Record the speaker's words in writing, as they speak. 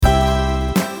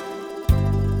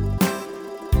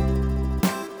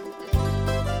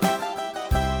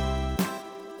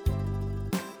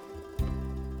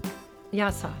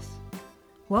Yassas.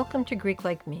 Welcome to Greek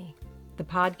Like Me, the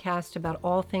podcast about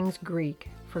all things Greek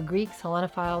for Greeks,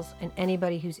 Hellenophiles, and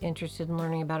anybody who's interested in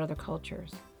learning about other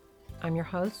cultures. I'm your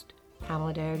host,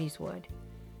 Pamela Diodes Wood.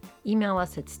 Email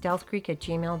us at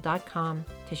stealthgreek@gmail.com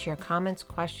to share comments,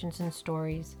 questions, and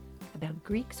stories about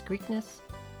Greeks, Greekness,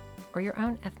 or your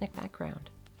own ethnic background.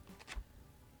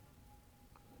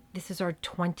 This is our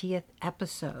 20th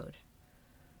episode.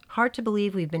 Hard to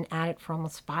believe we've been at it for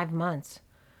almost 5 months.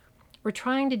 We're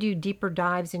trying to do deeper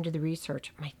dives into the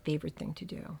research, my favorite thing to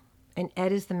do. And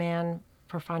Ed is the man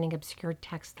for finding obscure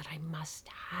texts that I must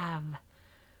have.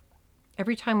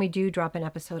 Every time we do drop an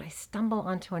episode, I stumble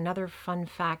onto another fun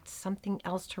fact, something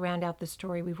else to round out the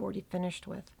story we've already finished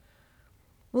with.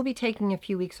 We'll be taking a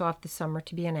few weeks off this summer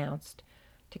to be announced,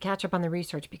 to catch up on the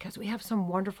research because we have some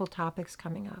wonderful topics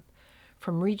coming up.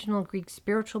 From regional Greek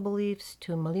spiritual beliefs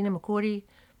to Melina Mercouri,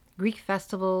 Greek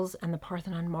festivals, and the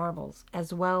Parthenon marbles,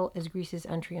 as well as Greece's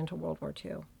entry into World War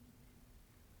II.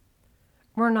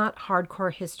 We're not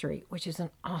Hardcore History, which is an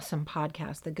awesome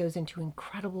podcast that goes into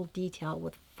incredible detail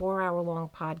with 4-hour-long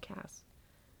podcasts.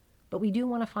 But we do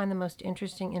want to find the most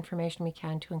interesting information we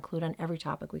can to include on every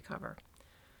topic we cover.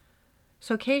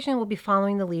 So occasionally we'll be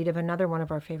following the lead of another one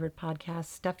of our favorite podcasts,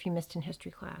 Stuff You Missed in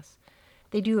History Class.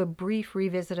 They do a brief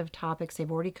revisit of topics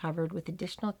they've already covered with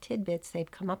additional tidbits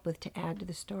they've come up with to add to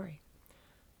the story.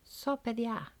 So,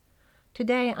 pedia.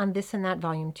 Today on This and That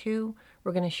Volume 2,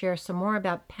 we're going to share some more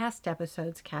about past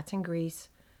episodes, Cats in Greece,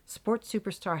 sports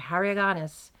superstar Harry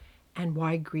and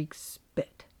why Greeks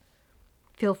spit.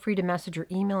 Feel free to message or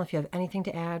email if you have anything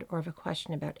to add or have a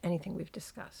question about anything we've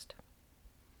discussed.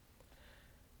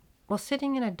 While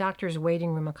sitting in a doctor's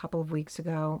waiting room a couple of weeks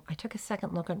ago, I took a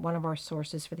second look at one of our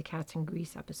sources for the Cats in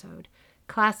Greece episode,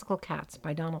 Classical Cats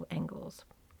by Donald Engels.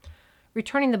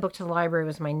 Returning the book to the library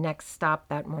was my next stop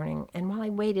that morning, and while I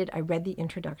waited, I read the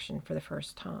introduction for the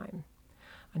first time.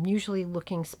 I'm usually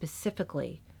looking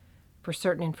specifically for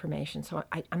certain information, so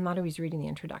I'm not always reading the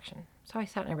introduction. So I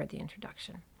sat and I read the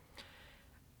introduction.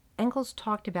 Engels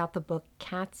talked about the book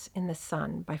Cats in the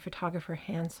Sun by photographer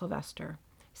Hans Sylvester,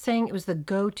 saying it was the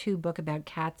go-to book about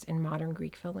cats in modern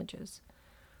Greek villages.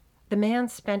 The man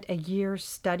spent a year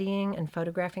studying and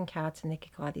photographing cats in the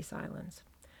Kyklades Islands.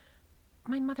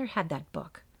 My mother had that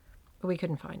book, but we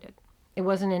couldn't find it. It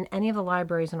wasn't in any of the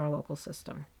libraries in our local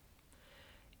system.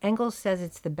 Engels says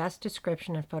it's the best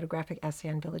description and photographic essay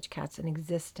on village cats in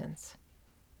existence.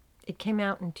 It came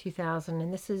out in 2000,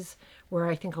 and this is where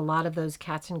I think a lot of those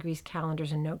Cats in Greece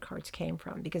calendars and note cards came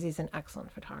from, because he's an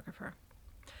excellent photographer.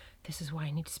 This is why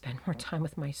I need to spend more time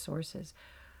with my sources.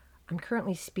 I'm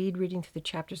currently speed reading through the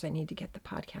chapters I need to get the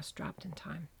podcast dropped in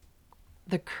time.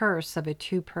 The curse of a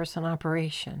two-person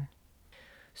operation.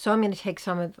 So I'm going to take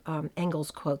some of Engels'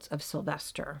 quotes of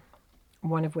Sylvester,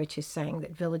 one of which is saying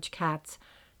that village cats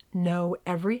know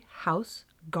every house,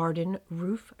 garden,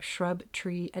 roof, shrub,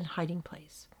 tree, and hiding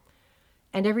place,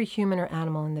 and every human or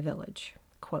animal in the village.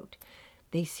 Quote,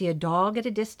 they see a dog at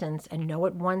a distance and know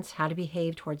at once how to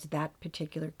behave towards that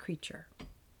particular creature.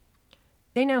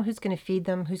 They know who's going to feed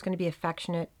them, who's going to be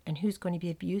affectionate, and who's going to be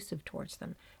abusive towards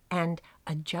them, and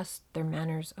adjust their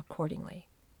manners accordingly.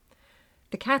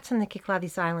 The cats in the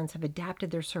Kyklades Islands have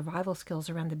adapted their survival skills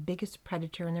around the biggest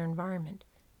predator in their environment,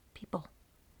 people.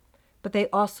 But they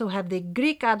also have the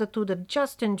Greek attitude of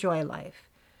just enjoy life.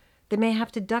 They may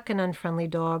have to duck an unfriendly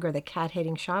dog or the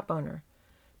cat-hating shop owner,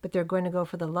 but they're going to go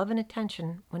for the love and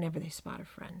attention whenever they spot a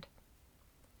friend.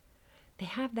 They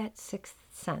have that sixth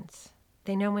sense.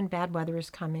 They know when bad weather is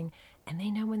coming, and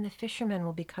they know when the fishermen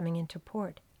will be coming into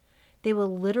port. They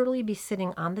will literally be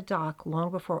sitting on the dock long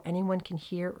before anyone can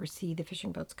hear or see the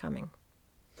fishing boats coming.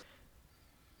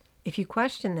 If you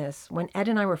question this, when Ed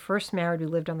and I were first married, we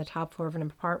lived on the top floor of an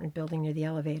apartment building near the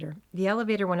elevator. The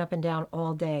elevator went up and down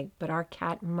all day, but our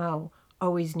cat Mo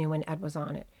always knew when Ed was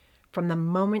on it, from the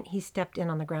moment he stepped in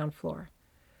on the ground floor.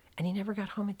 And he never got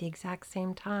home at the exact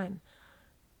same time.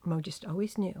 Mo just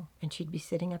always knew, and she'd be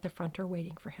sitting at the front door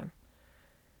waiting for him.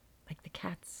 Like the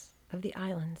cats of the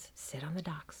islands sit on the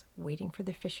docks, waiting for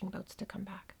their fishing boats to come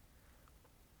back.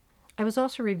 I was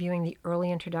also reviewing the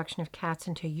early introduction of cats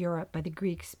into Europe by the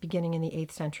Greeks beginning in the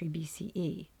 8th century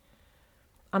BCE.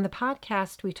 On the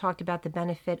podcast, we talked about the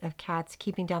benefit of cats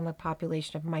keeping down the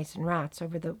population of mice and rats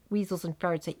over the weasels and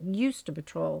ferrets that used to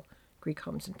patrol Greek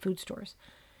homes and food stores.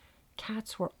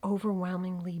 Cats were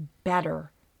overwhelmingly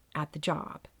better at the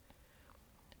job.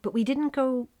 But we didn't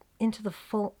go into the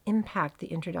full impact the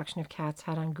introduction of cats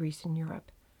had on Greece and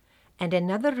Europe. And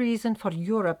another reason for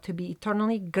Europe to be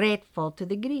eternally grateful to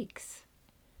the Greeks.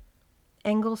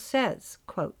 Engels says,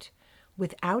 quote,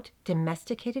 without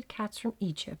domesticated cats from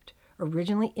Egypt,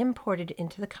 originally imported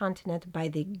into the continent by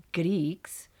the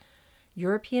Greeks,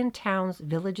 European towns,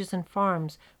 villages, and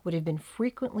farms would have been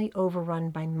frequently overrun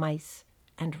by mice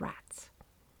and rats.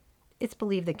 It's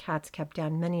believed that cats kept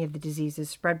down many of the diseases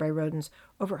spread by rodents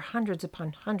over hundreds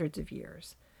upon hundreds of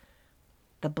years.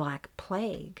 The Black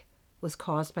Plague was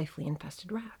caused by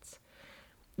flea-infested rats.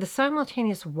 The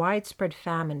simultaneous widespread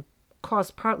famine,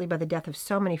 caused partly by the death of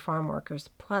so many farm workers,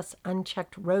 plus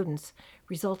unchecked rodents,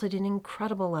 resulted in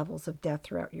incredible levels of death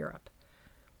throughout Europe.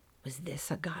 Was this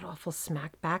a god-awful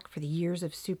smackback for the years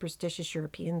of superstitious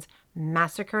Europeans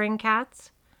massacring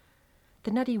cats?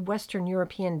 The nutty Western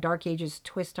European Dark Ages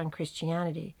twist on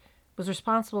Christianity was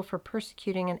responsible for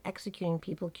persecuting and executing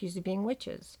people accused of being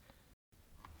witches.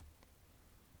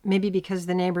 Maybe because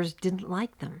the neighbors didn't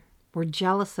like them, were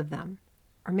jealous of them,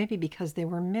 or maybe because they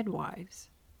were midwives.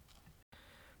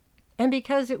 And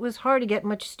because it was hard to get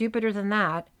much stupider than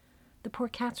that, the poor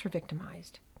cats were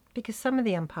victimized, because some of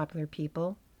the unpopular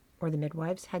people, or the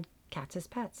midwives, had cats as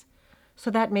pets, so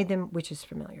that made them witches'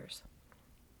 familiars.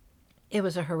 It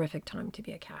was a horrific time to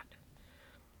be a cat.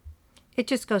 It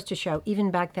just goes to show,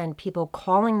 even back then, people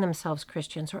calling themselves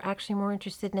Christians were actually more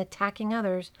interested in attacking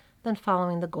others than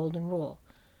following the golden rule.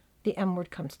 The M word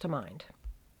comes to mind.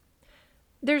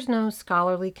 There's no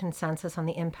scholarly consensus on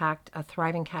the impact a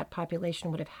thriving cat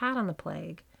population would have had on the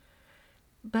plague,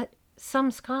 but some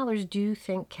scholars do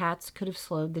think cats could have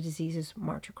slowed the disease's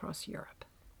march across Europe.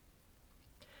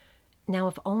 Now,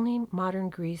 if only modern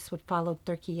Greece would follow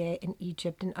Turkey and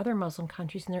Egypt and other Muslim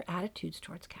countries in their attitudes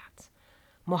towards cats.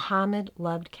 Muhammad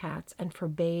loved cats and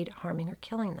forbade harming or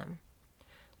killing them.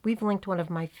 We've linked one of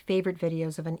my favorite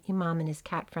videos of an imam and his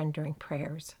cat friend during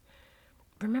prayers.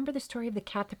 Remember the story of the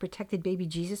cat that protected baby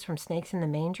Jesus from snakes in the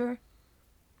manger?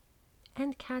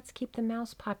 And cats keep the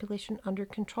mouse population under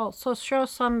control, so show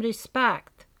some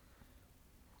respect.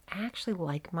 I actually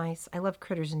like mice. I love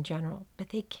critters in general, but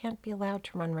they can't be allowed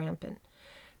to run rampant.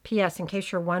 P.S. In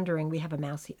case you're wondering, we have a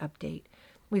mousy update.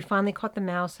 We finally caught the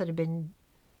mouse that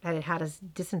had had us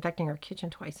disinfecting our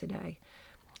kitchen twice a day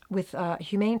with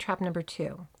humane trap number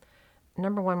 2.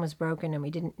 Number 1 was broken, and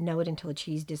we didn't know it until the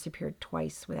cheese disappeared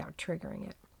twice without triggering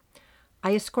it.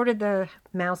 I escorted the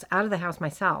mouse out of the house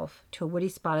myself to a woody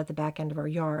spot at the back end of our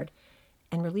yard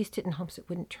and released it in hopes it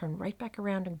wouldn't turn right back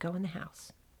around and go in the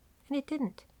house. And it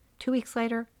didn't. 2 weeks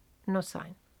later, no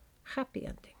sign. Happy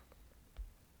ending.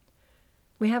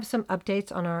 We have some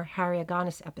updates on our Harry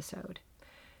Aganis episode,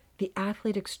 the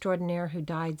athlete extraordinaire who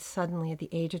died suddenly at the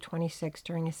age of 26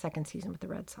 during his second season with the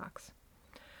Red Sox.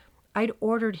 I'd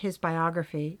ordered his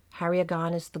biography, Harry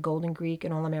Aganis, The Golden Greek,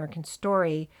 An All-American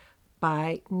Story,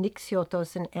 by Nick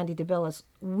Siotos and Andy DeBillis,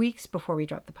 weeks before we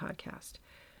dropped the podcast.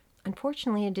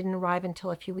 Unfortunately, it didn't arrive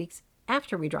until a few weeks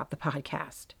after we dropped the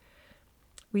podcast.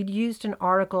 We'd used an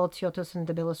article Siotos and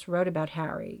DeBillis wrote about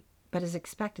Harry, but as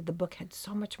expected, the book had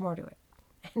so much more to it.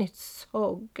 And it's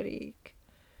so Greek.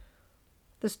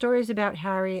 The stories about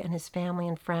Harry and his family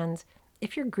and friends,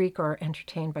 if you're Greek or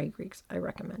entertained by Greeks, I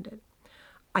recommend it.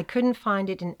 I couldn't find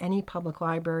it in any public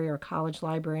library or college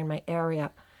library in my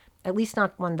area, at least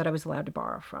not one that I was allowed to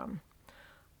borrow from.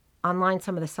 Online,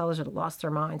 some of the sellers had lost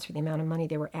their minds for the amount of money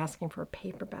they were asking for a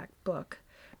paperback book.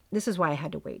 This is why I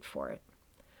had to wait for it.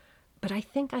 But I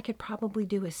think I could probably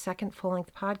do a second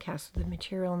full-length podcast with the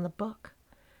material in the book.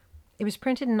 It was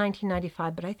printed in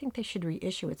 1995, but I think they should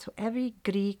reissue it so every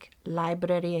Greek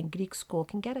library and Greek school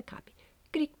can get a copy.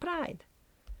 Greek pride.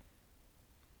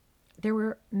 There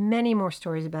were many more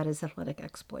stories about his athletic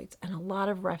exploits and a lot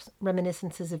of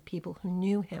reminiscences of people who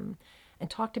knew him and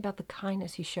talked about the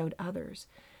kindness he showed others.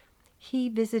 He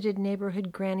visited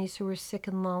neighborhood grannies who were sick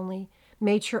and lonely,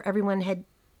 made sure everyone had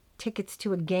tickets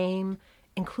to a game,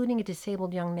 including a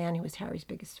disabled young man who was Harry's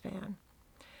biggest fan.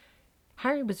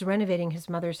 Harry was renovating his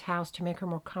mother's house to make her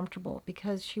more comfortable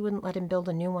because she wouldn't let him build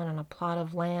a new one on a plot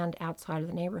of land outside of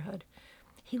the neighborhood.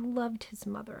 He loved his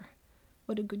mother.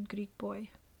 What a good Greek boy.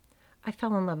 I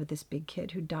fell in love with this big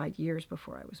kid who died years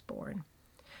before I was born.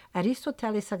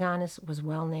 Aristoteles Aganis was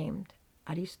well named.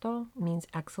 Aristo means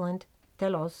excellent.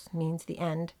 Telos means the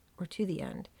end or to the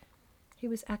end. He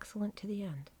was excellent to the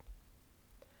end.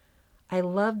 I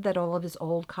loved that all of his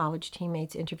old college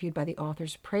teammates interviewed by the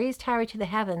authors praised Harry to the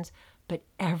heavens, but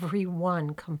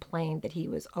everyone complained that he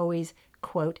was always,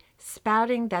 quote,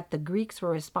 spouting that the Greeks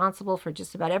were responsible for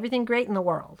just about everything great in the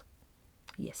world.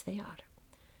 Yes, they are.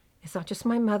 It's not just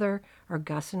my mother or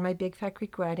Gus and my big fat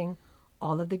Greek wedding.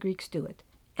 All of the Greeks do it.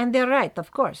 And they're right,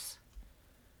 of course.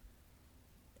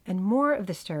 And more of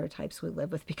the stereotypes we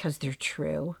live with because they're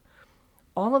true.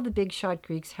 All of the big shot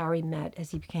Greeks Harry met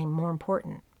as he became more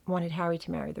important wanted Harry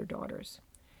to marry their daughters.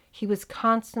 He was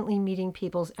constantly meeting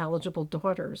people's eligible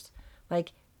daughters,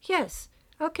 Like, yes,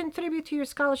 I'll contribute to your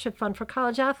scholarship fund for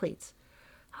college athletes.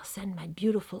 I'll send my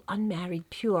beautiful, unmarried,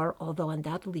 pure, although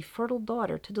undoubtedly fertile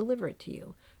daughter to deliver it to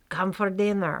you. Come for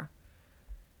dinner.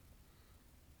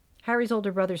 Harry's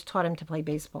older brothers taught him to play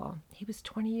baseball. He was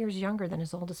 20 years younger than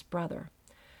his oldest brother,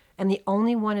 and the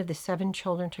only one of the 7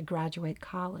 children to graduate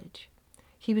college.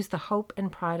 He was the hope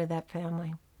and pride of that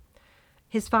family.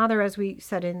 His father, as we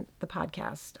said in the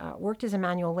podcast, worked as a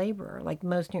manual laborer, like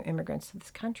most new immigrants to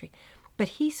this country. But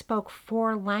he spoke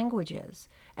 4 languages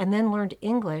and then learned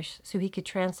English so he could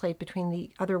translate between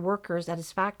the other workers at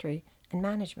his factory and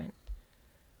management.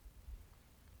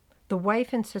 The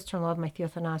wife and sister-in-law of my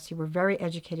Theothanasi were very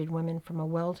educated women from a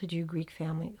well-to-do Greek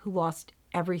family who lost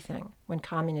everything when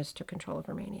communists took control of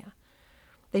Romania.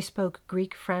 They spoke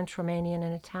Greek, French, Romanian,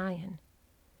 and Italian.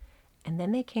 And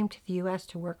then they came to the U.S.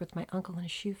 to work with my uncle in a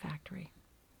shoe factory.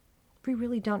 We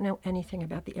really don't know anything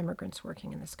about the immigrants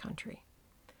working in this country.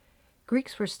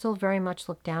 Greeks were still very much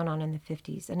looked down on in the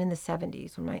 50s and in the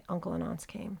 70s when my uncle and aunts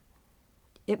came.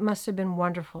 It must have been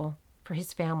wonderful for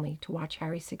his family to watch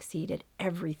Harry succeed at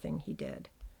everything he did.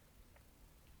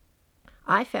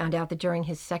 I found out that during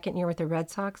his second year with the Red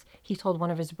Sox, he told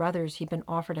one of his brothers he'd been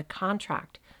offered a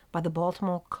contract by the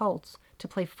Baltimore Colts to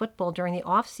play football during the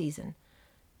off-season.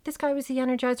 This guy was the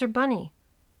Energizer Bunny,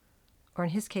 or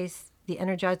in his case, the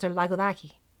Energizer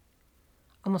Lagolaki.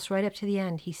 Almost right up to the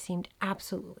end, he seemed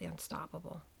absolutely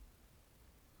unstoppable.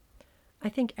 I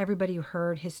think everybody who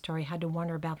heard his story had to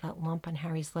wonder about that lump on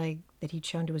Harry's leg that he'd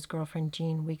shown to his girlfriend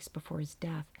Jean weeks before his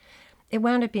death. It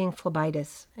wound up being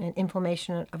phlebitis, an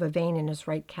inflammation of a vein in his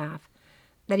right calf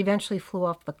that eventually threw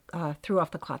off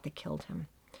the clot that killed him.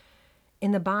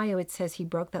 In the bio, it says he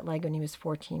broke that leg when he was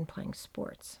 14 playing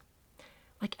sports.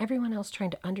 Like everyone else trying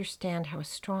to understand how a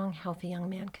strong, healthy young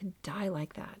man could die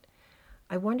like that,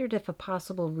 I wondered if a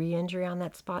possible re-injury on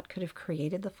that spot could have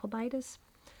created the phlebitis.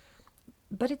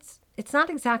 But it's not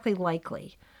exactly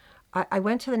likely. I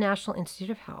went to the National Institute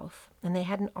of Health, and they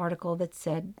had an article that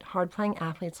said hard-playing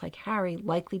athletes like Harry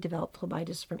likely developed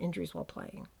phlebitis from injuries while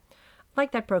playing.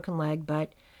 Like that broken leg,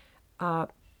 but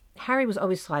Harry was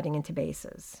always sliding into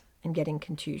bases and getting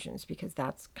contusions because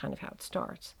that's kind of how it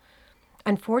starts.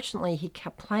 Unfortunately, he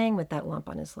kept playing with that lump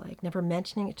on his leg, never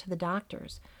mentioning it to the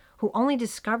doctors, who only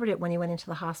discovered it when he went into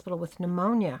the hospital with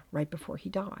pneumonia right before he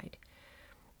died.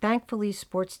 Thankfully,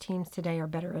 sports teams today are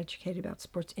better educated about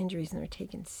sports injuries and they're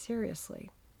taken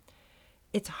seriously.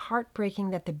 It's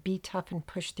heartbreaking that the be tough and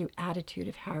push through attitude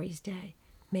of Harry's day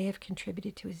may have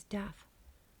contributed to his death.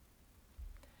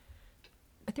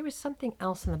 But there was something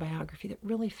else in the biography that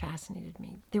really fascinated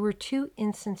me. There were 2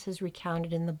 instances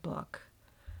recounted in the book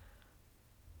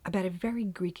about a very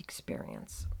Greek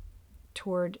experience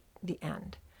toward the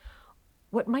end.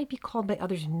 What might be called by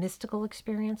others mystical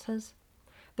experiences.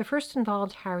 The first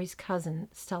involved Harry's cousin,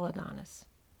 Stellidanis.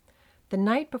 The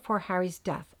night before Harry's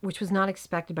death, which was not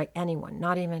expected by anyone,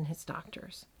 not even his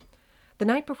doctors. The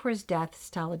night before his death,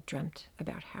 Stella dreamt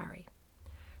about Harry.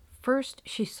 First,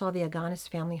 she saw the Aganis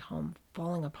family home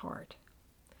falling apart.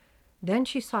 Then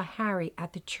she saw Harry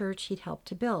at the church he'd helped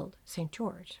to build, St.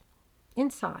 George.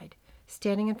 Inside,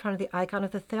 standing in front of the icon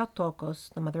of the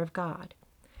Theotokos, the Mother of God.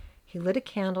 He lit a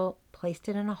candle, placed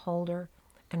it in a holder,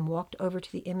 and walked over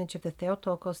to the image of the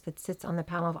Theotokos that sits on the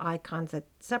panel of icons that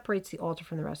separates the altar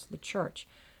from the rest of the church,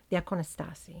 the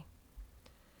ikonostasi.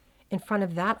 In front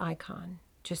of that icon,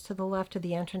 just to the left of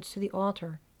the entrance to the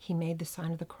altar, he made the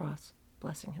sign of the cross,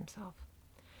 blessing himself.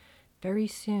 Very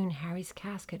soon, Harry's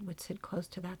casket would sit close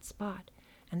to that spot,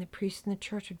 and the priest in the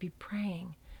church would be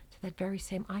praying to that very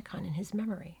same icon in his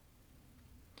memory.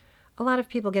 A lot of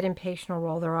people get impatient or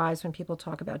roll their eyes when people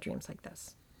talk about dreams like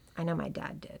this. I know my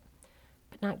dad did.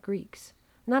 But not Greeks.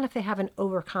 Not if they haven't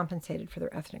overcompensated for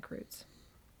their ethnic roots.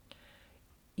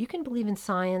 You can believe in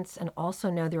science and also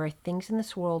know there are things in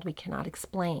this world we cannot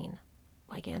explain,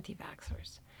 like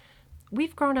anti-vaxxers.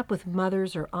 We've grown up with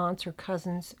mothers or aunts or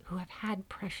cousins who have had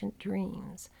prescient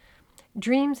dreams.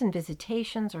 Dreams and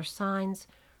visitations or signs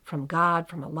from God,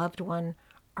 from a loved one,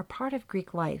 are part of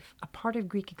Greek life, a part of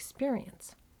Greek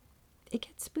experience. It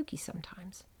gets spooky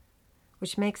sometimes,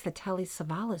 which makes the Tellis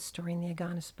Savalas story in the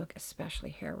Aganis book especially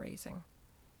hair-raising.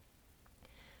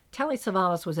 Tellis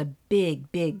Savalas was a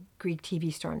big, big Greek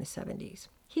TV star in the 70s.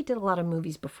 He did a lot of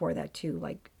movies before that too,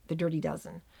 like The Dirty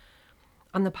Dozen.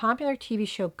 On the popular TV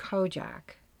show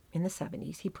Kojak in the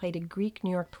 70s, he played a Greek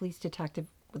New York police detective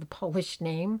with a Polish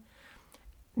name.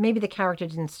 Maybe the character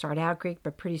didn't start out Greek,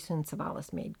 but pretty soon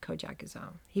Savalas made Kojak his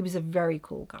own. He was a very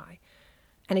cool guy.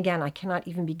 And again, I cannot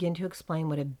even begin to explain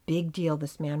what a big deal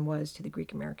this man was to the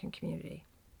Greek American community.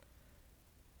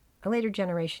 A later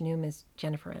generation knew him as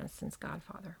Jennifer Aniston's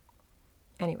godfather.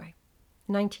 Anyway,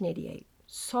 1988.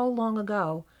 So long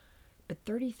ago, but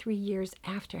 33 years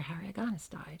after Harry Aganis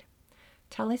died.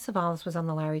 Telly Savalas was on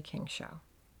the Larry King Show,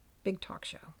 big talk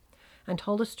show, and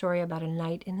told a story about a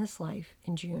night in his life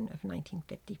in June of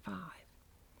 1955.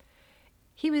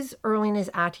 He was early in his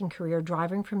acting career,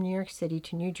 driving from New York City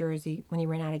to New Jersey when he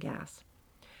ran out of gas.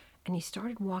 And he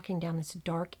started walking down this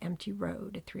dark, empty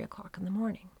road at 3 o'clock in the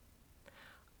morning.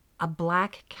 A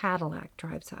black Cadillac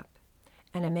drives up,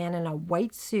 and a man in a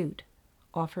white suit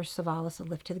offers Savalas a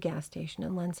lift to the gas station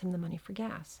and lends him the money for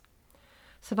gas.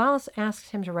 Savalas asks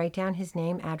him to write down his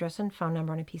name, address, and phone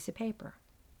number on a piece of paper.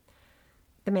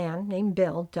 The man, named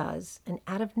Bill, does, and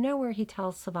out of nowhere he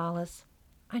tells Savalas,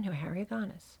 "I know Harry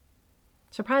Aganis."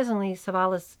 Surprisingly,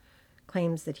 Savalas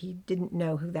claims that he didn't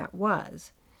know who that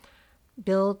was.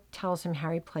 Bill tells him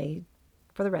Harry played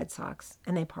for the Red Sox,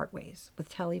 and they part ways, with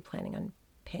Telly planning on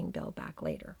paying Bill back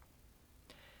later.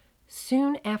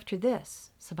 Soon after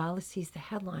this, Savalas sees the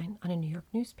headline on a New York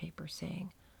newspaper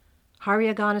saying,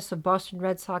 "Harry Aganis of Boston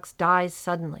Red Sox dies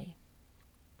suddenly."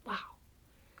 Wow.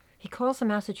 He calls the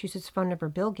Massachusetts phone number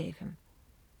Bill gave him.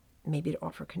 Maybe to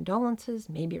offer condolences,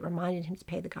 maybe it reminded him to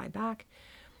pay the guy back.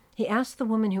 He asks the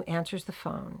woman who answers the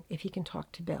phone if he can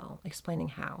talk to Bill, explaining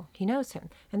how he knows him.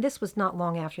 And this was not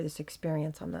long after this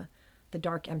experience on the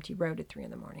dark, empty road at 3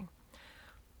 in the morning.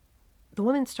 The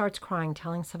woman starts crying,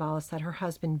 telling Savalas that her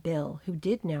husband, Bill, who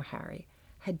did know Harry,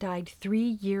 had died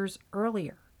 3 years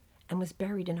earlier and was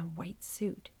buried in a white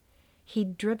suit.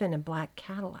 He'd driven a black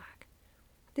Cadillac.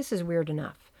 This is weird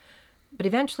enough. But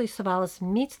eventually Savalas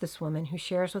meets this woman who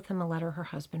shares with him a letter her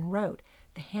husband wrote.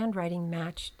 The handwriting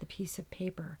matched the piece of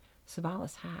paper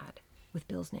Savalas had, with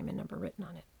Bill's name and number written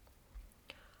on it.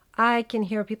 I can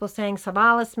hear people saying,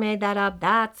 "Savalas made that up.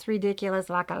 That's ridiculous.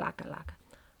 Laka, laka, laka."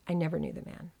 I never knew the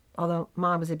man, although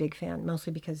Ma was a big fan,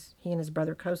 mostly because he and his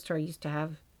brother Kostar used to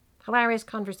have hilarious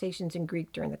conversations in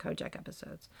Greek during the Kojak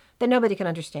episodes that nobody can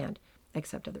understand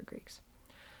except other Greeks.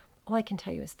 All I can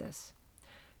tell you is this.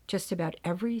 Just about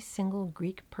every single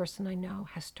Greek person I know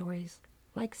has stories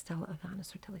like Stella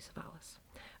Aganis or Telly Savalas.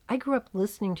 I grew up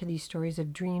listening to these stories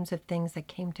of dreams of things that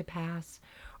came to pass,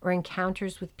 or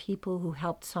encounters with people who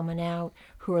helped someone out,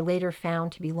 who were later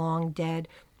found to be long dead,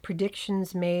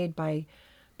 predictions made by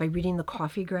reading the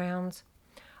coffee grounds.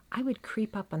 I would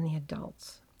creep up on the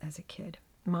adults as a kid,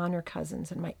 Ma and her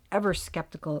cousins, and my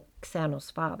ever-skeptical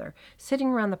Xanos father, sitting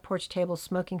around the porch table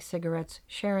smoking cigarettes,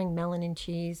 sharing melon and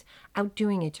cheese,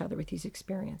 outdoing each other with these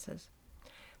experiences.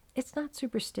 It's not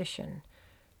superstition.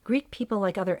 Greek people,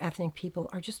 like other ethnic people,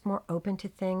 are just more open to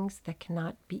things that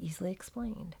cannot be easily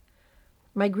explained.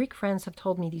 My Greek friends have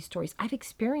told me these stories. I've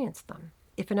experienced them.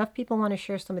 If enough people want to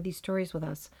share some of these stories with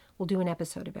us, we'll do an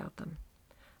episode about them.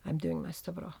 I'm doing my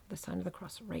stavro, the sign of the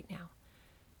cross, right now.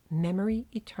 Memory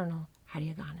eternal,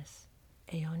 Harry Aganis,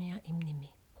 Aeonia Imnimi.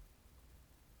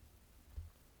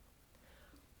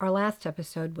 Our last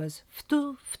episode was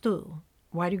Ftu Ftu,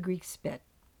 Why Do Greeks Spit?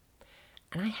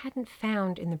 And I hadn't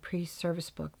found in the priest service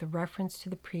book the reference to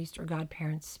the priest or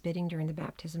godparents spitting during the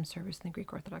baptism service in the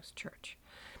Greek Orthodox Church.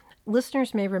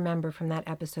 Listeners may remember from that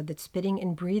episode that spitting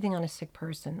and breathing on a sick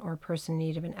person or a person in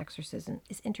need of an exorcism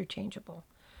is interchangeable.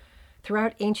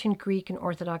 Throughout ancient Greek and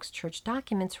Orthodox Church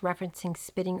documents referencing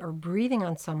spitting or breathing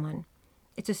on someone,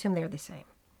 it's assumed they're the same.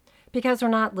 Because we're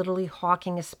not literally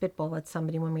hawking a spitball at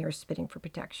somebody when we are spitting for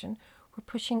protection, we're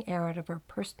pushing air out of our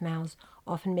pursed mouths,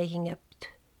 often making a pt,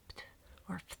 pt,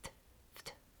 or ft,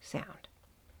 ft sound.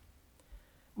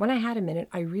 When I had a minute,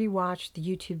 I rewatched the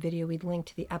YouTube video we'd linked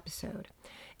to the episode.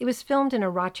 It was filmed in a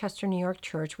Rochester, New York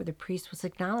church where the priest was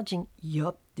acknowledging,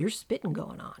 yup, there's spitting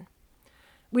going on.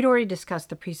 We'd already discussed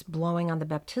the priest blowing on the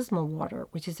baptismal water,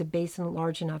 which is a basin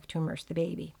large enough to immerse the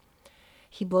baby.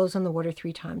 He blows on the water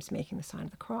 3 times, making the sign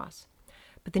of the cross.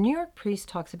 But the New York priest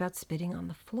talks about spitting on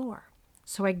the floor.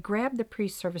 So I grabbed the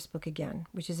priest service book again,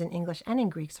 which is in English and in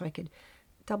Greek, so I could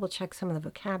double-check some of the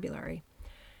vocabulary.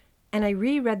 And I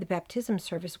reread the baptism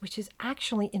service, which is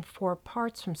actually in 4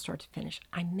 parts from start to finish.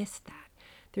 I missed that.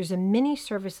 There's a mini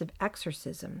service of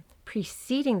exorcism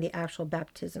preceding the actual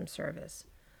baptism service,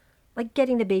 like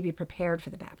getting the baby prepared for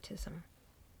the baptism.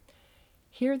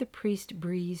 Here the priest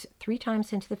breathes 3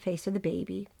 times into the face of the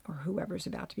baby, or whoever's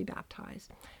about to be baptized,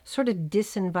 sort of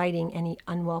disinviting any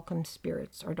unwelcome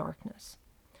spirits or darkness.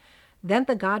 Then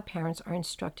the godparents are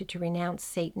instructed to renounce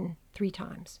Satan 3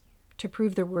 times to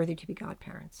prove they're worthy to be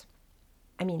godparents.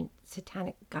 I mean,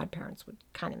 satanic godparents would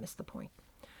kind of miss the point.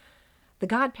 The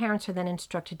godparents are then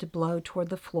instructed to blow toward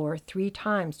the floor 3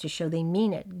 times to show they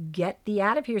mean it. Get thee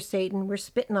out of here, Satan. We're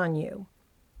spitting on you.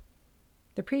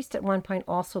 The priest at one point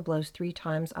also blows 3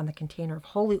 times on the container of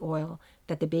holy oil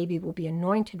that the baby will be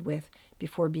anointed with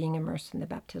before being immersed in the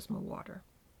baptismal water.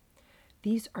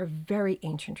 These are very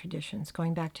ancient traditions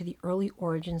going back to the early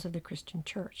origins of the Christian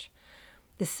church.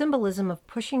 The symbolism of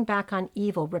pushing back on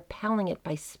evil, repelling it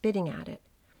by spitting at it,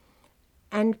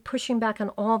 and pushing back on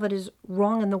all that is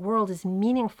wrong in the world is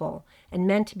meaningful and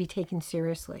meant to be taken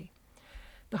seriously.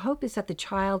 The hope is that the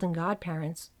child and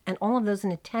godparents and all of those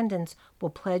in attendance will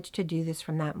pledge to do this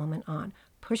from that moment on,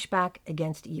 push back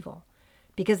against evil,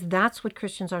 because that's what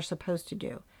Christians are supposed to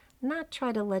do, not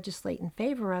try to legislate in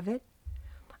favor of it.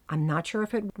 I'm not sure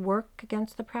if it would work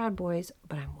against the Proud Boys,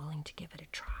 but I'm willing to give it a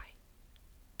try.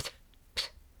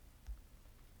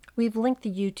 We've linked the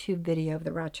YouTube video of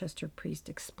the Rochester priest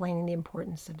explaining the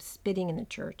importance of spitting in the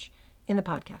church in the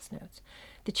podcast notes.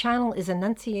 The channel is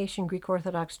Annunciation Greek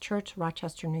Orthodox Church,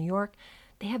 Rochester, New York.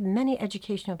 They have many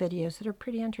educational videos that are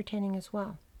pretty entertaining as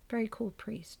well. Very cool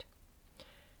priest.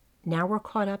 Now we're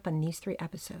caught up on these 3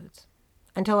 episodes.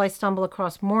 Until I stumble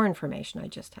across more information I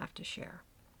just have to share.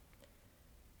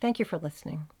 Thank you for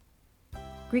listening.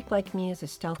 Greek Like Me is a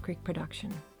Stealth Greek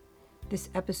production. This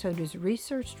episode was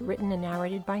researched, written, and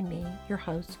narrated by me, your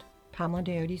host, Pamela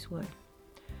Diodes Wood.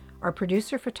 Our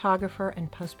producer, photographer,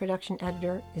 and post-production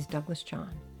editor is Douglas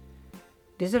John.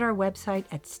 Visit our website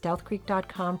at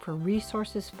stealthgreek.com for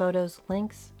resources, photos,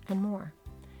 links, and more.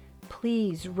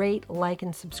 Please rate, like,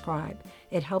 and subscribe.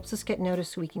 It helps us get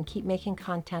noticed so we can keep making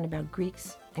content about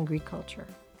Greeks and Greek culture.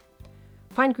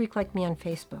 Find Greek Like Me on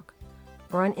Facebook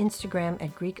or on Instagram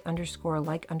at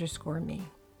Greek_like_me.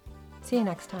 See you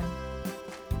next time.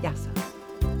 Yasa.